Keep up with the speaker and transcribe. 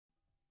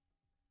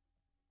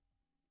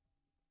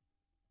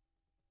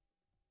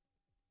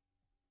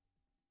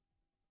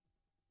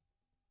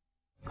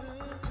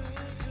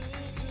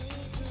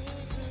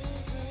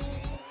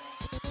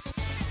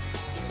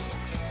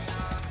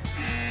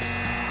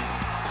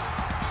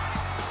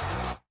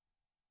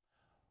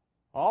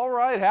All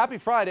right, happy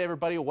Friday,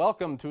 everybody.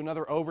 Welcome to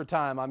another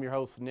Overtime. I'm your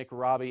host, Nick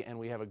Robbie, and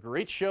we have a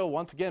great show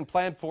once again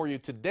planned for you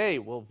today.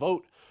 We'll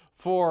vote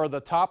for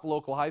the top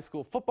local high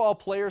school football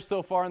players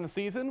so far in the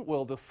season.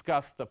 We'll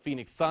discuss the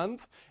Phoenix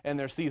Suns and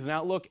their season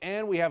outlook,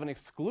 and we have an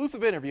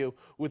exclusive interview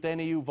with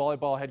NAU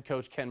Volleyball head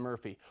coach Ken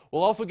Murphy.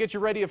 We'll also get you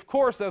ready, of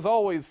course, as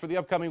always, for the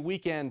upcoming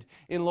weekend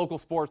in local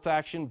sports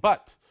action,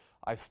 but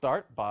I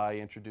start by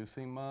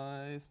introducing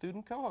my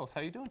student co-host.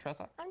 How you doing,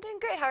 Tressa? I'm doing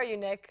great. How are you,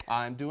 Nick?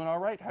 I'm doing all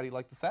right. How do you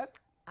like the set?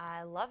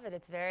 I love it.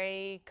 It's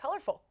very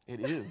colorful.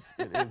 It is.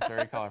 It is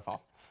very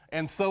colorful.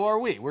 And so are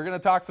we. We're going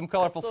to talk some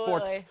colorful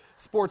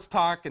sports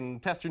talk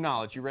and test your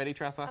knowledge. You ready,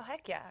 Tressa? Oh,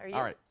 heck yeah. Are you?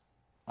 All right.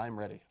 I'm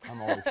ready.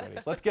 I'm always ready.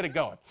 Let's get it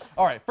going.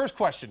 All right, first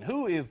question.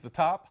 Who is the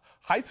top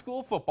high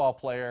school football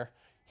player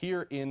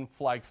here in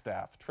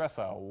Flagstaff?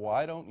 Tressa,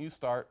 why don't you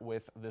start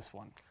with this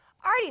one?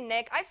 Alrighty,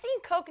 Nick. I've seen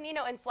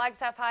Coconino and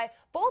Flagstaff High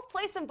both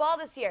play some ball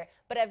this year,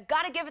 but I've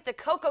got to give it to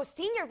Coco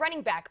senior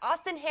running back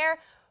Austin Hare,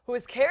 who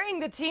is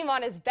carrying the team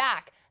on his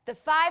back. The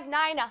 5'9",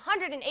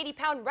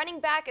 180-pound running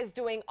back is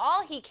doing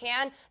all he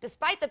can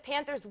despite the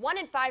Panthers'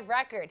 1-5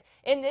 record.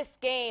 In this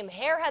game,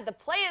 Hare had the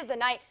play of the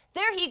night.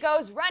 There he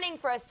goes, running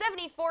for a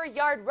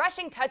 74-yard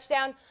rushing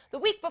touchdown. The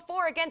week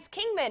before against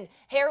Kingman,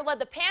 Hare led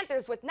the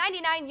Panthers with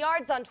 99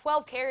 yards on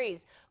 12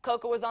 carries.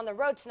 Coco was on the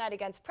road tonight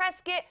against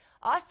Prescott.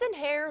 Austin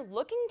Hare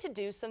looking to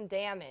do some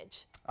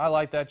damage. I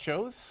like that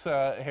choice.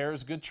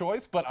 Hare's a good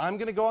choice, but I'm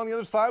going to go on the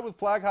other side with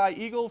Flag High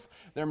Eagles.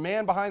 Their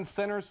man behind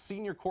center,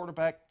 senior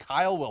quarterback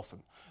Kyle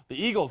Wilson.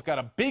 The Eagles got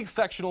a big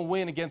sectional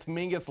win against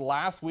Mingus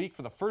last week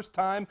for the first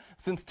time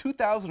since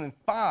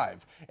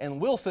 2005, and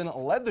Wilson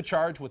led the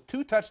charge with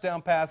 2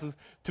 touchdown passes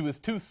to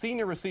his 2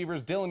 senior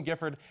receivers, Dylan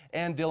Gifford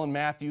and Dylan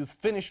Matthews,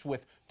 finished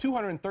with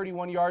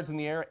 231 yards in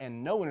the air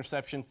and no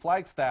interception.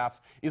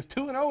 Flagstaff is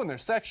 2-0 in their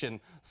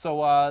section,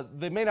 so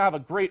they may not have a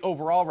great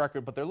overall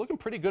record, but they're looking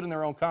pretty good in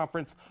their own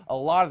conference. A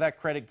lot of that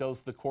credit goes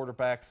to the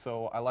quarterback,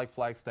 so I like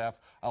Flagstaff.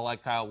 I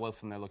like Kyle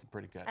Wilson. They're looking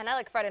pretty good. And I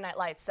like Friday Night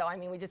Lights, so, I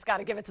mean, we just got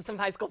to give it to some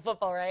high school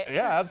football, right?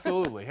 Yeah,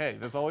 absolutely. Hey,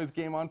 there's always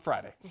game on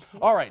Friday.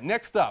 All right,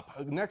 next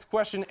up, next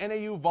question,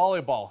 NAU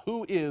Volleyball.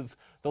 Who is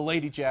the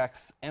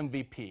LadyJacks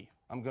MVP?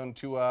 I'm going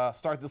to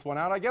start this one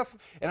out, I guess,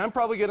 and I'm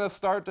probably going to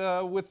start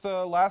with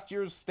last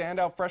year's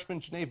standout freshman,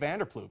 Janae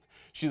Vanderploeg.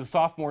 She's a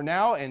sophomore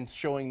now and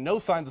showing no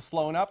signs of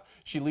slowing up.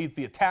 She leads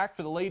the attack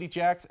for the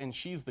LadyJacks, and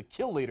she's the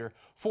kill leader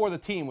for the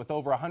team with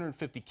over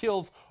 150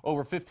 kills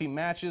over 15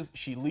 matches.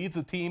 She leads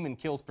the team in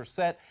kills per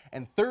set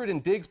and 3rd in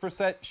digs per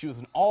set. She was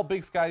an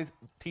all-Big Sky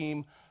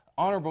team,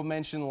 honorable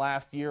mention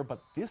last year,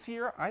 but this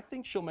year I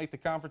think she'll make the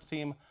conference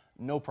team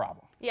no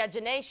problem. Yeah,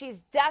 Janae, she's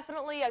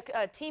definitely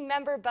a team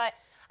member, but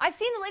I've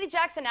seen the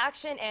LadyJacks in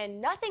action,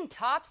 and nothing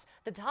tops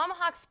the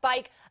tomahawk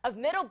spike of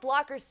middle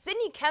blocker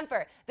Sydney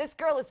Kemper. This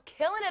girl is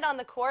killing it on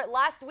the court.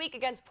 Last week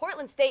against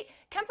Portland State,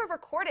 Kemper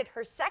recorded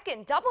her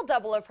second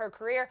double-double of her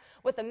career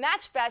with a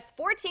match-best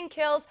 14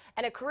 kills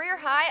and a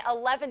career-high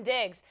 11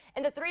 digs.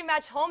 In the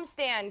 3-match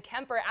homestand,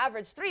 Kemper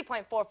averaged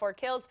 3.44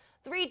 kills,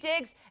 3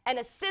 digs, and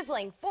a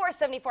sizzling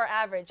 474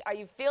 average. Are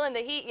you feeling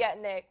the heat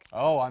yet, Nick?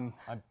 Oh, I'm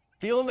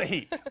feeling the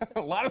heat. A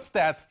lot of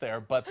stats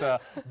there,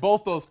 but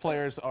both those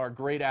players are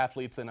great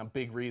athletes and a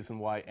big reason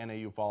why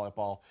NAU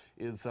Volleyball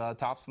is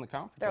tops in the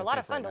conference. They're a lot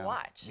of fun to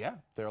watch. Yeah,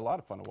 they're a lot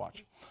of fun to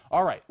watch.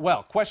 All right,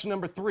 well, question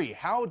number 3.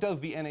 How does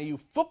the NAU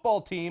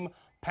football team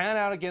pan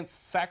out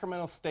against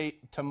Sacramento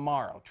State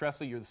tomorrow?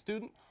 Tressa, you're the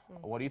student.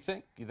 What do you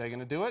think? Are they going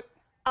to do it?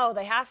 Oh,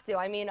 they have to.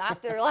 I mean,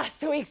 after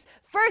last week's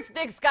first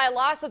Big Sky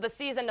loss of the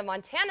season to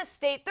Montana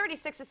State,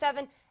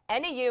 36-7,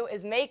 NAU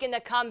is making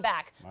a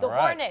comeback. The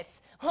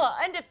Hornets,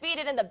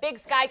 undefeated in the Big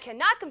Sky,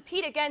 cannot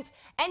compete against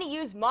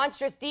NAU's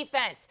monstrous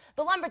defense.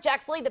 The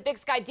Lumberjacks lead the Big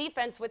Sky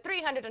defense with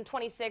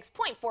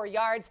 326.4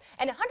 yards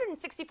and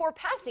 164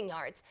 passing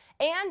yards.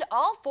 And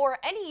all 4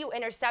 NAU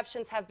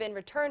interceptions have been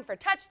returned for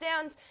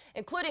touchdowns,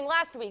 including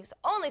last week's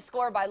only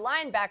score by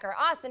linebacker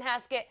Austin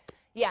Haskett.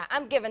 Yeah,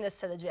 I'm giving this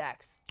to the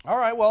Jacks. All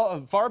right,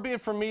 well, far be it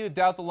from me to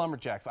doubt the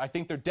Lumberjacks. I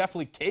think they're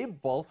definitely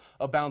capable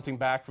of bouncing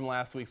back from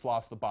last week's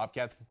loss to the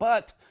Bobcats,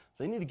 but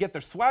they need to get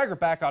their swagger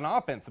back on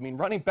offense. I mean,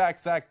 running back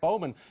Zach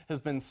Bowman has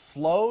been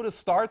slow to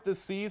start this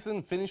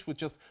season, finished with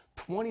just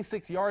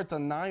 26 yards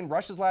on 9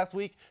 rushes last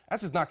week.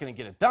 That's just not going to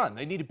get it done.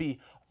 They need to be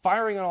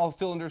firing on all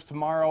cylinders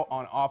tomorrow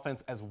on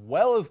offense, as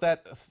well as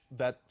that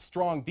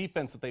strong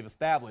defense that they've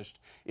established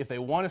if they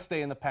want to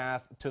stay in the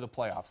path to the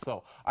playoffs.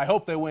 So I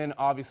hope they win.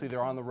 Obviously,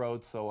 they're on the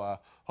road, so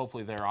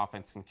hopefully their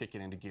offense can kick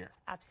it into gear.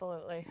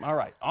 Absolutely. All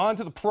right, on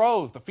to the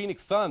pros, the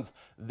Phoenix Suns.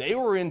 They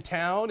were in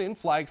town in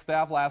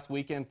Flagstaff last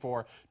weekend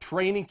for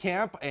training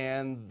camp,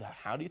 and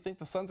how do you think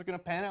the Suns are going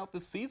to pan out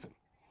this season?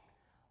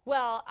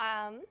 Well,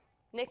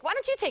 Nick, why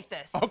don't you take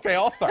this? Okay,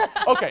 I'll start.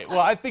 Okay, well,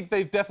 I think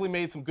they've definitely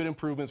made some good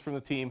improvements from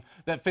the team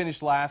that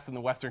finished last in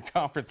the Western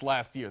Conference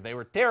last year. They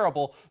were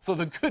terrible, so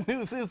the good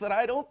news is that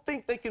I don't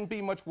think they can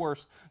be much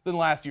worse than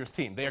last year's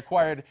team. They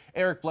acquired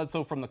Eric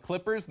Bledsoe from the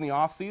Clippers in the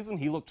offseason.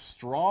 He looked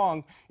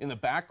strong in the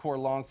backcourt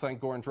alongside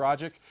Goran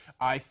Dragic.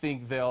 I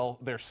think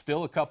they're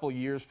still a couple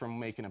years from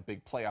making a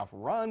big playoff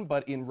run,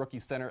 but in rookie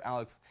center,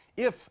 Alex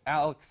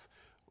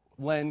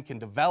Len can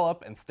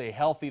develop and stay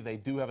healthy, they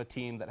do have a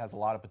team that has a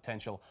lot of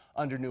potential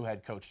under new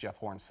head coach Jeff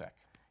Hornacek.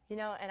 You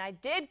know, and I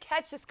did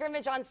catch the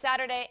scrimmage on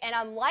Saturday, and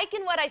I'm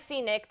liking what I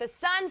see, Nick. The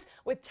Suns,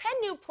 with 10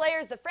 new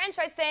players, the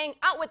franchise saying,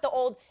 out with the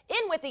old,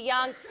 in with the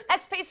young.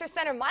 Ex-Pacer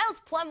center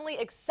Miles Plumlee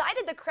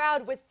excited the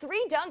crowd with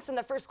 3 dunks in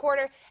the first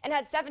quarter and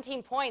had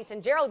 17 points.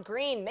 And Gerald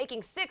Green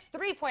making 6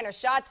 three-pointer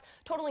shots,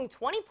 totaling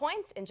 20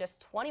 points in just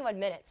 21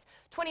 minutes.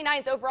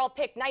 29th overall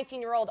pick,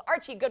 19-year-old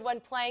Archie Goodwin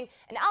playing,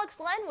 and Alex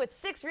Len with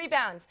 6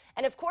 rebounds.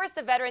 And, of course,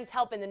 the veterans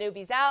helping the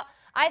newbies out.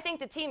 I think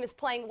the team is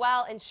playing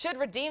well and should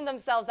redeem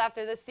themselves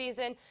after this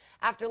season,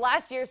 after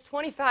last year's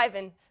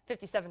 25-57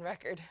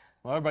 record.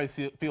 Well, everybody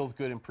feels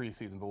good in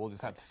preseason, but we'll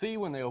just have to see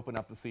when they open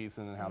up the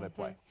season and how they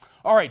play.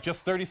 All right,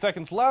 just 30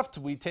 seconds left.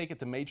 We take it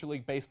to Major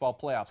League Baseball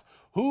playoffs.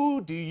 Who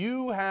do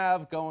you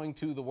have going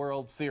to the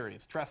World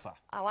Series? Tressa.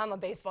 Oh, I'm a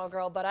baseball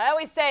girl, but I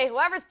always say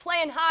whoever's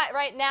playing hot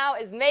right now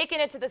is making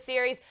it to the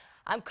series.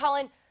 I'm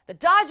calling the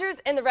Dodgers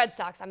and the Red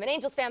Sox. I'm an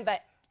Angels fan,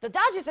 but the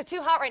Dodgers are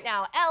too hot right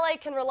now. LA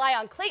can rely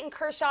on Clayton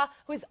Kershaw,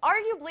 who is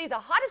arguably the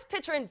hottest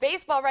pitcher in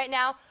baseball right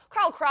now.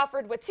 Carl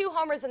Crawford with 2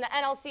 homers in the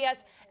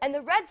NLCS. And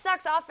the Red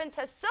Sox offense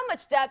has so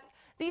much depth.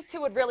 These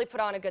two would really put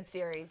on a good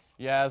series.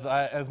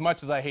 Yeah, as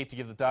much as I hate to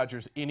give the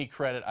Dodgers any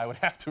credit, I would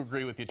have to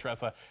agree with you,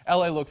 Tressa.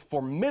 LA looks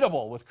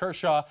formidable with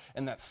Kershaw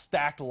and that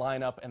stacked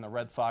lineup, and the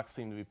Red Sox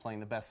seem to be playing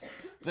the best.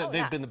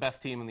 They've been the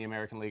best team in the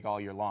American League all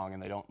year long,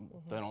 and they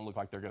don't look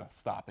like they're going to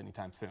stop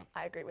anytime soon.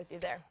 I agree with you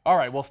there. All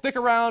right, well, stick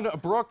around.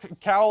 Brooke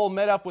Cowell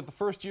met up with the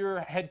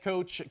first-year head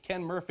coach,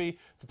 Ken Murphy,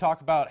 to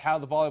talk about how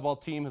the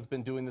volleyball team has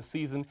been doing this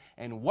season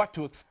and what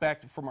to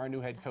expect from our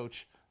new head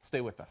coach. Stay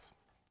with us.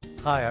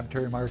 Hi, I'm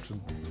Terry Markson.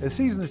 As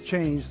seasons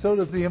change, so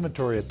does the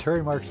inventory at Terry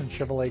Markson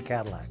Chevrolet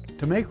Cadillac.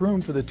 To make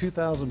room for the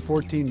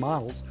 2014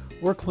 models,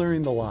 we're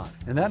clearing the lot,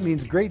 and that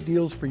means great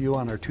deals for you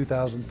on our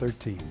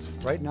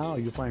 2013s. Right now,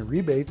 you'll find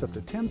rebates up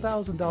to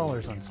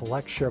 $10,000 on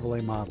select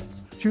Chevrolet models.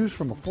 Choose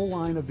from a full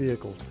line of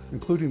vehicles,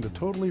 including the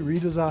totally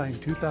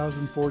redesigned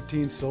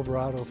 2014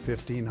 Silverado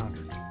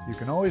 1500. You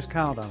can always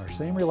count on our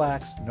same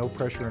relaxed,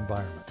 no-pressure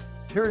environment.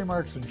 Terry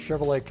Markson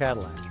Chevrolet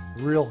Cadillac,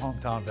 real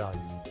hometown value.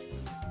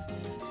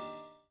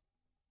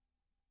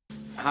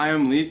 Hi,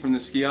 I'm Lee from the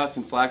Ski House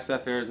in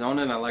Flagstaff,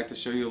 Arizona, and I'd like to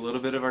show you a little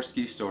bit of our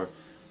ski store.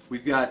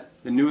 We've got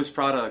the newest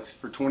products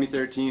for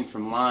 2013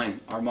 from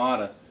Line,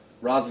 Armada,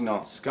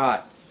 Rossignol,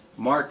 Scott,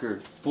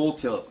 Marker, Full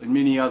Tilt, and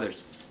many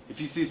others.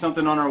 If you see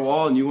something on our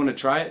wall and you want to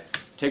try it,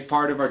 take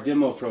part of our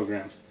demo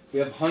program. We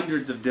have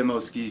hundreds of demo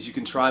skis you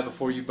can try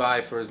before you buy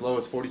for as low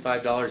as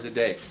 $45 a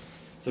day.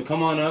 So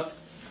come on up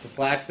to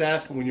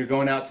Flagstaff when you're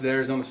going out to the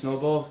Arizona Snow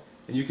Bowl,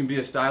 and you can be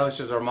as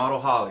stylish as our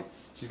model Holly.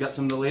 She's got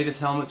some of the latest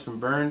helmets from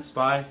Burn,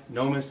 Spy,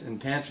 Nomis, and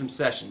pants from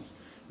Sessions.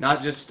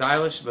 Not just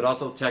stylish, but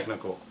also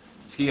technical.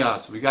 Ski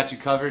House, we got you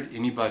covered,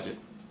 any budget.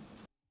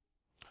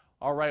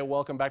 All right,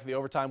 welcome back to the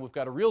Overtime. We've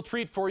got a real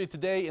treat for you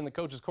today in the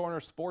Coach's Corner.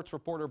 Sports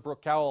reporter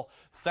Brooke Cowell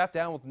sat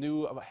down with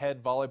new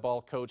head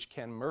volleyball coach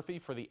Ken Murphy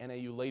for the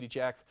NAU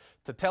LadyJacks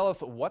to tell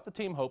us what the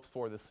team hopes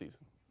for this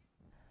season.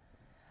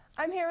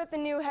 I'm here with the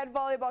new head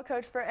volleyball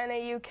coach for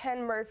NAU,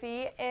 Ken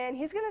Murphy, and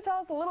he's going to tell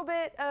us a little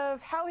bit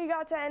of how he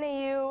got to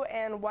NAU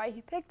and why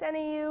he picked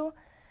NAU,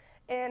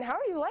 and how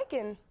are you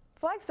liking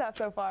Flagstaff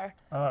so far?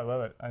 Oh, I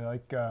love it. I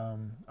like,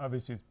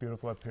 obviously it's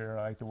beautiful up here.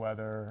 I like the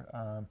weather.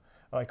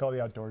 I like all the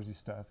outdoorsy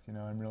stuff. You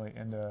know, I'm really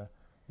into,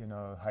 you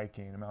know,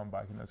 hiking and mountain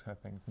biking, those kind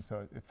of things, and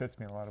so it fits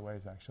me in a lot of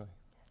ways, actually.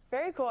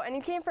 Very cool. And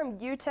you came from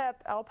UTEP,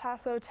 El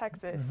Paso,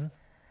 Texas.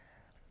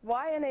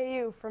 Why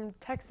NAU from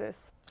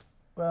Texas?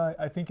 Well,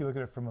 I think you look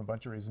at it from a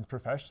bunch of reasons.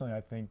 Professionally,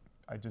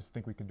 I just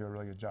think we can do a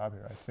really good job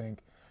here. I think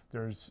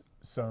there's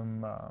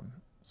some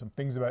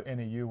things about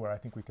NAU where I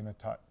think we can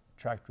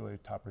attract really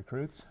top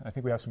recruits. I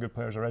think we have some good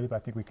players already, but I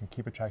think we can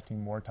keep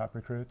attracting more top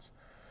recruits.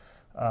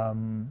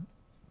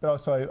 But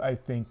also, I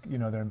think, you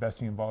know, they're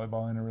investing in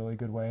volleyball in a really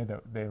good way.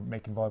 That they're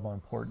making volleyball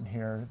important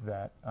here.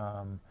 That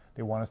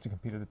they want us to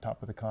compete at the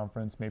top of the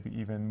conference, maybe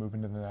even move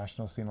into the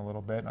national scene a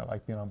little bit. And I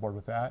like being on board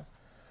with that.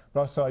 But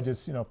also, I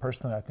just, you know,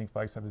 personally, I think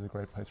Flagstaff is a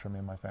great place for me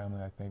and my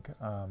family. I think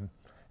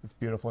it's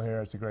beautiful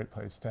here. It's a great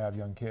place to have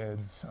young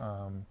kids.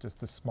 Just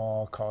the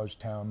small college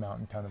town,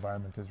 mountain town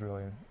environment is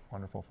really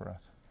wonderful for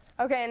us.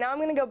 Okay, now I'm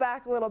going to go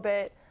back a little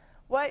bit.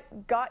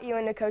 What got you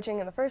into coaching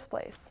in the first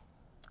place?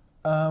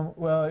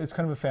 Well, it's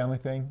kind of a family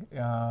thing. I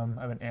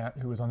have an aunt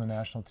who was on the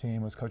national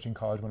team, was coaching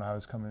college when I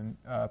was coming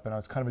up, and I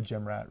was kind of a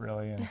gym rat,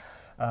 really.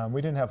 And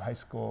we didn't have high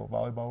school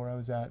volleyball where I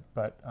was at,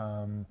 but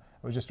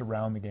I was just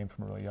around the game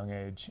from a really young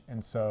age.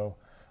 And so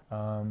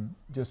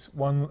just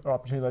one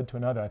opportunity led to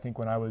another. I think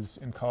when I was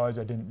in college,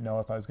 I didn't know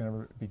if I was going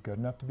to be good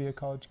enough to be a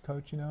college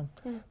coach, you know.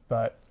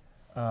 But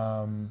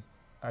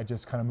I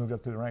just kind of moved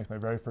up through the ranks. My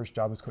very first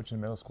job was coaching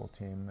a middle school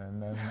team,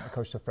 and then I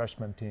coached a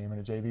freshman team and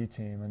a JV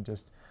team, and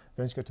just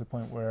eventually got to the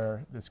point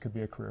where this could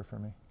be a career for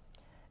me.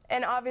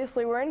 And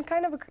obviously, we're in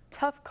kind of a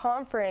tough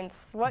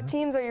conference. What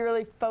teams are you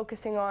really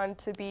focusing on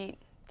to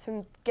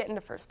get into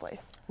first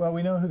place? Well,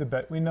 we know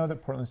we know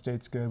that Portland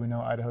State's good. We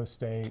know Idaho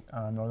State,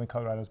 Northern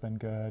Colorado's been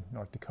good.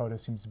 North Dakota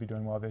seems to be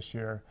doing well this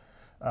year.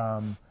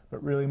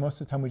 But really, most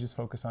of the time we just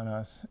focus on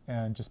us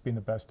and just being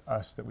the best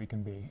us that we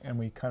can be. And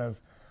we kind of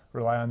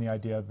rely on the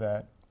idea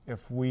that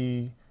if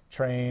we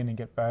train and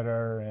get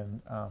better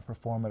and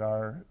perform at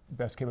our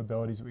best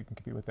capabilities, that we can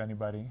compete with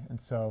anybody. And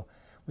so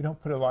we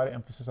don't put a lot of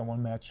emphasis on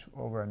one match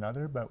over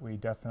another, but we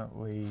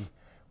definitely,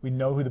 we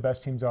know who the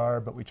best teams are,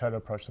 but we try to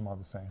approach them all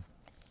the same.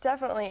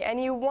 Definitely.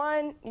 And you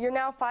won, you're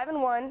now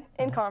 5-1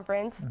 in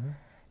conference,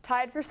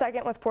 tied for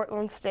second with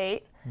Portland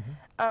State.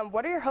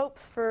 What are your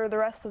hopes for the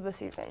rest of the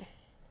season?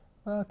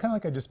 Well, kind of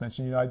like I just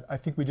mentioned, you know, I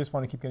think we just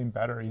want to keep getting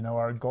better. You know,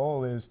 our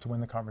goal is to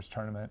win the conference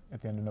tournament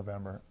at the end of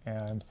November.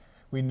 And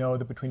we know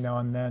that between now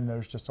and then,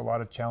 there's just a lot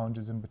of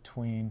challenges in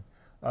between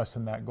us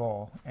and that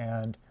goal.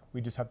 And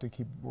we just have to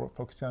keep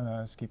focusing on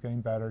us, keep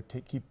getting better,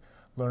 keep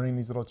learning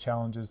these little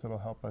challenges that'll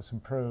help us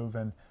improve.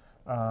 And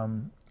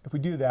if we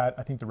do that,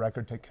 I think the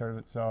record takes care of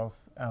itself.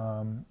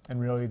 And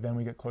really, then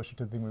we get closer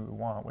to the thing we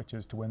want, which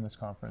is to win this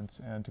conference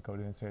and to go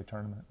to the NCAA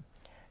tournament.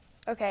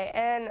 Okay,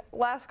 and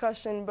last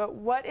question, but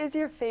what is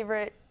your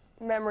favorite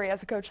memory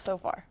as a coach so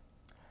far?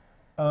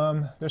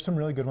 There's some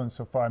really good ones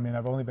so far. I mean,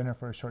 I've only been here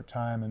for a short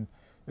time, and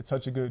it's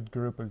such a good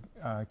group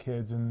of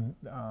kids, and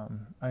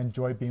I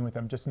enjoy being with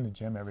them just in the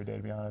gym every day,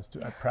 to be honest,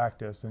 at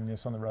practice and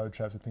just on the road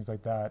trips and things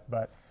like that.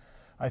 But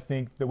I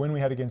think the win we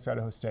had against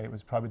Idaho State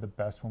was probably the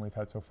best one we've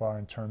had so far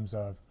in terms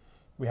of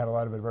we had a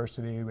lot of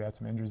adversity, we had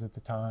some injuries at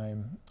the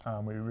time,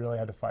 we really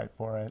had to fight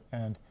for it,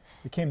 and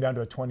it came down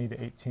to a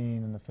 20-18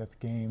 in the 5th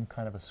game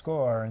kind of a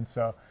score, and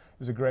so it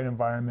was a great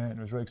environment, it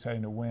was really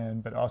exciting to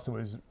win, but also it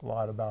was a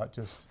lot about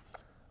just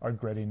our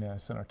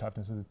grittiness and our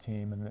toughness as a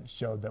team, and it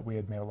showed that we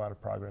had made a lot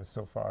of progress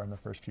so far in the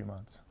first few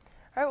months.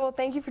 All right, well,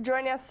 thank you for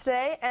joining us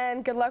today,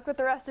 and good luck with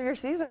the rest of your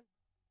season.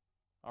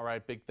 All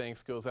right, big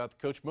thanks goes out to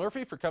Coach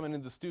Murphy for coming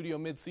into the studio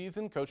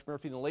mid-season. Coach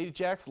Murphy and the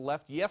LadyJacks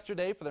left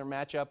yesterday for their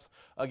matchups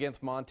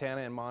against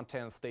Montana and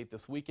Montana State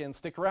this weekend.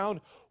 Stick around.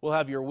 We'll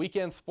have your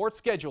weekend sports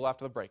schedule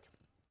after the break.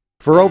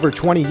 For over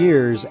 20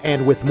 years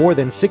and with more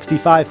than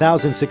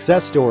 65,000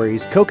 success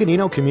stories,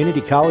 Coconino Community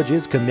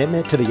College's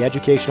commitment to the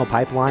educational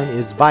pipeline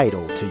is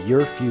vital to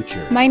your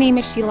future. My name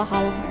is Sheila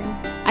Hollowhorn.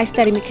 I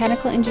study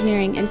mechanical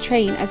engineering and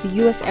train as a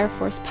U.S. Air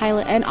Force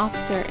pilot and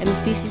officer in the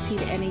CCC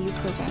to NAU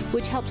program,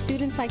 which helps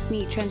students like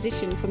me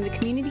transition from the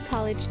community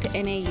college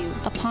to NAU.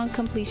 Upon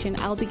completion,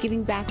 I'll be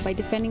giving back by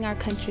defending our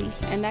country,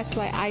 and that's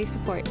why I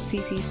support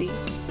CCC.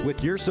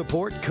 With your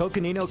support,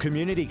 Coconino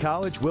Community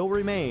College will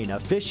remain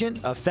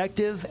efficient,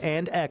 effective,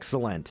 and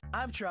excellent.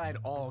 I've tried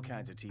all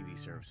kinds of TV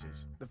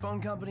services. The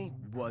phone company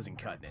wasn't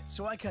cutting it,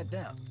 so I cut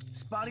down.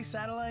 Spotty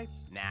satellite?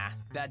 Nah,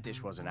 that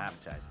dish wasn't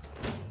appetizing.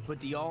 But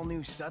the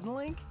all-new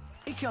Suddenlink?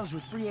 It comes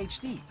with free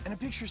HD and a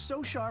picture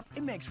so sharp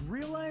it makes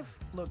real life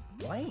look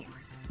lame.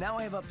 Now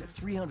I have up to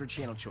 300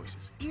 channel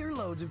choices,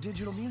 earloads of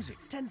digital music,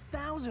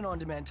 10,000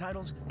 on-demand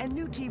titles, and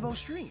new TiVo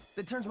Stream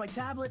that turns my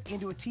tablet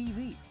into a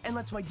TV and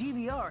lets my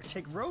DVR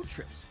take road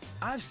trips.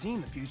 I've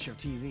seen the future of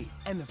TV,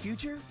 and the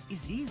future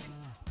is easy.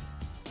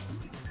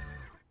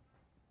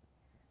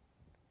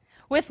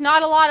 With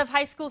not a lot of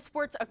high school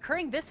sports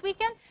occurring this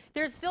weekend,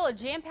 there's still a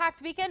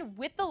jam-packed weekend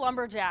with the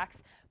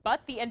Lumberjacks.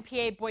 But the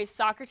NPA boys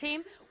soccer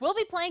team will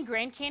be playing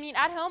Grand Canyon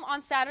at home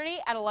on Saturday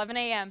at 11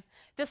 a.m.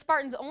 The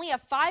Spartans only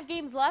have 5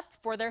 games left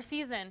for their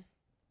season.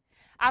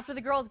 After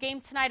the girls' game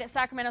tonight at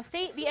Sacramento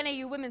State, the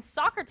NAU women's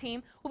soccer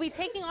team will be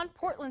taking on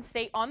Portland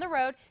State on the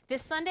road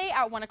this Sunday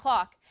at 1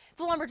 o'clock.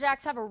 The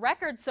Lumberjacks have a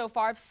record so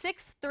far of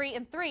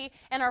 6-3-3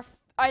 and are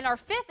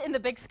 5th in the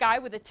Big Sky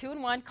with a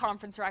 2-1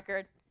 conference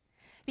record.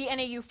 The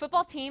NAU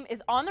football team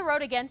is on the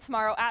road again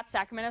tomorrow at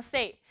Sacramento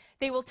State.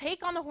 They will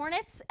take on the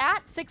Hornets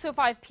at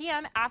 6:05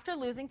 p.m. after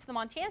losing to the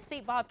Montana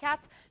State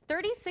Bobcats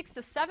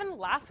 36-7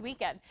 last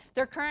weekend.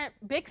 Their current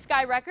Big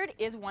Sky record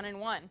is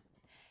 1-1.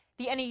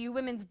 The NAU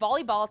women's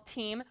volleyball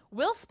team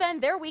will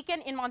spend their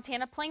weekend in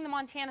Montana playing the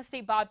Montana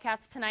State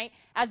Bobcats tonight,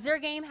 as their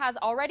game has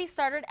already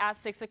started at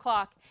 6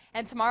 o'clock.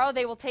 And tomorrow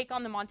they will take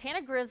on the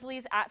Montana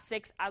Grizzlies at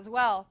 6 as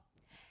well.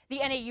 The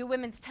NAU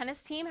women's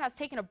tennis team has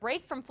taken a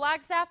break from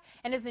Flagstaff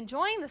and is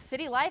enjoying the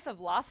city life of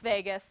Las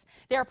Vegas.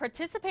 They are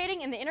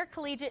participating in the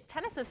Intercollegiate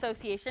Tennis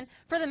Association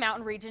for the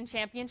Mountain Region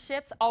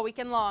Championships all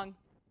weekend long.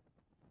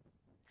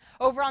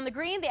 Over on the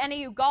green, the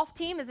NAU golf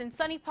team is in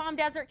sunny Palm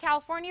Desert,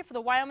 California for the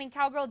Wyoming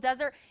Cowgirl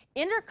Desert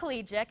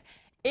Intercollegiate,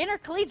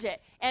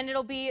 and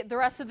it'll be the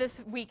rest of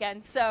this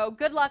weekend. So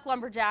good luck,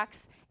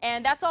 Lumberjacks.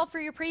 And that's all for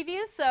your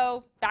previews,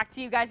 so back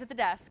to you guys at the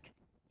desk.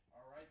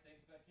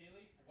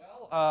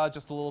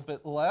 Just a little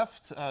bit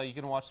left. You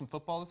gonna watch some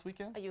football this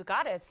weekend? You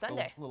got it. It's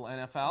Sunday. Little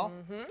NFL.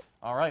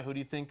 All right. Who do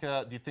you think?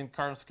 Do you think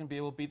Cardinals can be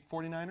able to beat the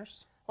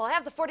 49ers? Well, I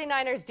have the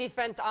 49ers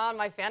defense on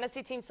my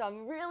fantasy team, so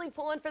I'm really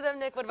pulling for them.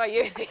 Nick, what about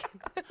you?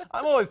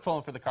 I'm always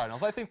pulling for the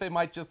Cardinals. I think they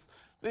might just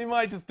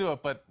do it,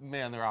 but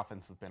man, their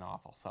offense has been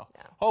awful. So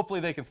hopefully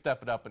they can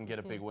step it up and get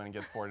a big win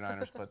against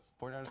 49ers. But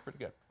 49ers pretty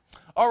good.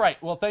 All right.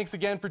 Well, thanks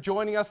again for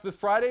joining us this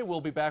Friday.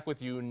 We'll be back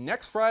with you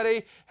next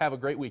Friday. Have a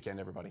great weekend,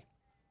 everybody.